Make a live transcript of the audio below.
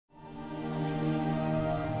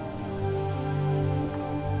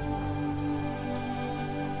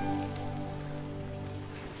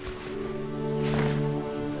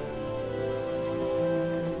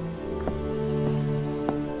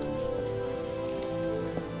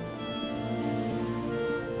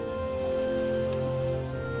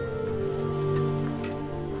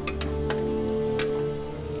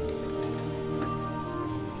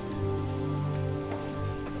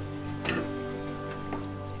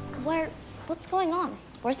What's going on?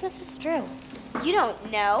 Where's Mrs. Drew? You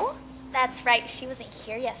don't know? That's right, she wasn't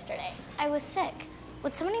here yesterday. I was sick.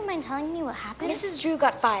 Would somebody mind telling me what happened? Mrs. Drew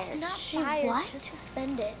got fired. Not she fired, what? just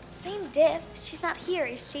suspended. Same diff. She's not here,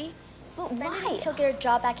 is she? But Suspended why? She'll get her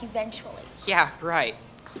job back eventually. Yeah, right.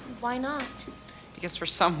 Why not? Because for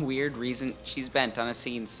some weird reason, she's bent on us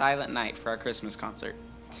singing Silent Night for our Christmas concert.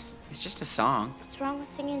 It's just a song. What's wrong with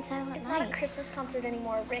singing Silent It's Night? not a Christmas concert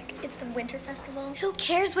anymore, Rick. It's the Winter Festival. Who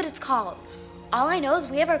cares what it's called? All I know is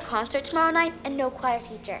we have our concert tomorrow night and no choir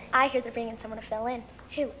teacher. I hear they're bringing someone to fill in.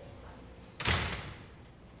 Who?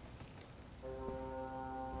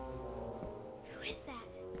 Who is that?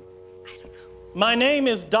 I don't know. My name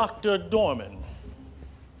is Dr. Dorman.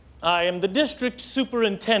 I am the district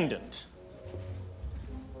superintendent.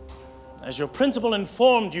 As your principal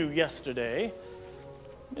informed you yesterday,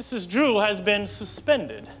 Mrs. Drew has been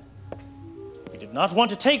suspended. We did not want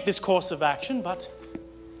to take this course of action, but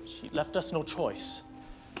she left us no choice.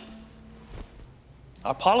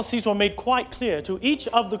 Our policies were made quite clear to each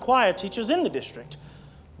of the choir teachers in the district.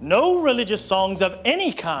 No religious songs of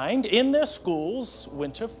any kind in their schools'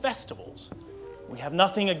 winter festivals. We have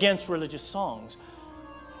nothing against religious songs.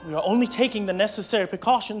 We are only taking the necessary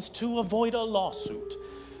precautions to avoid a lawsuit.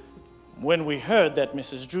 When we heard that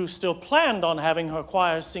Mrs. Drew still planned on having her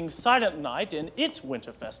choir sing Silent Night in its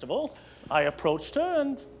winter festival, I approached her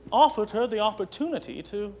and offered her the opportunity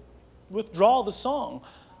to withdraw the song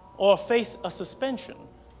or face a suspension.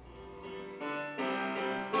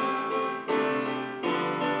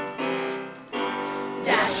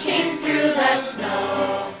 Dashing through the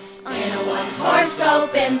snow in a one-horse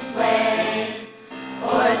open sleigh,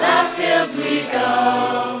 o'er the fields we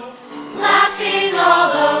go, laughing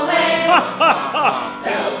all the way.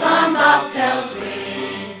 Bells on bobtails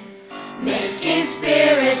ring, making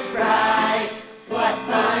spirits bright. What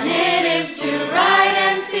fun it is to ride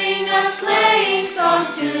and sing a sleighing song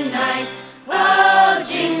tonight. Oh,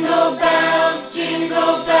 jingle bells,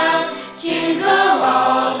 jingle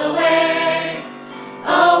all the way.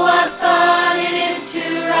 Oh, what fun it is to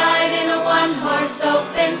ride in a one-horse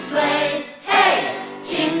open sleigh. Hey!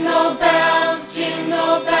 Jingle bells,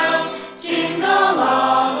 jingle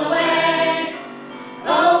all the way.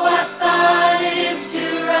 Oh, what fun it is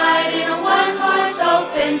to ride in a one-horse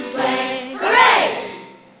open sleigh. Hooray!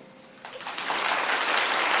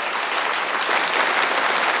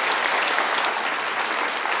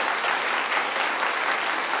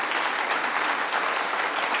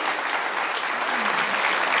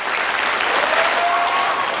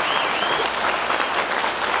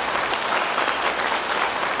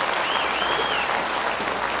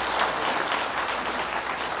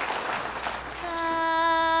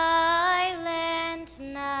 Silent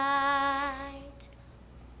night,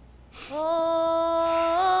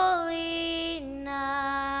 holy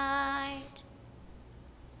night,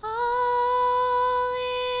 all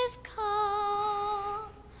is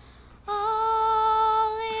calm,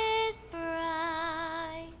 all is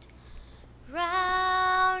bright,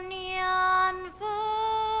 round yon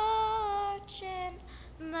virgin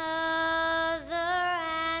mother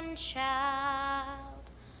and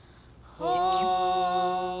child.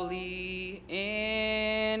 Holy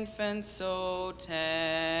infant, so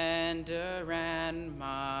tender and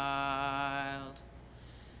mild,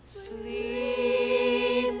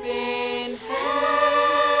 sleep in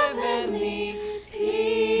heavenly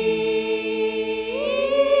peace.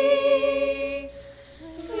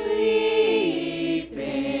 Sleep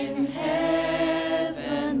in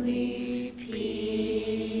heavenly peace.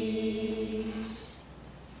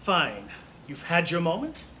 Fine. You've had your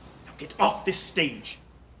moment. Now get off this stage.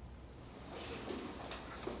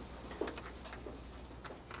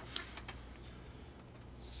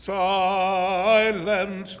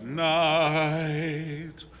 Silent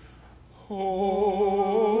night,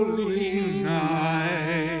 holy night.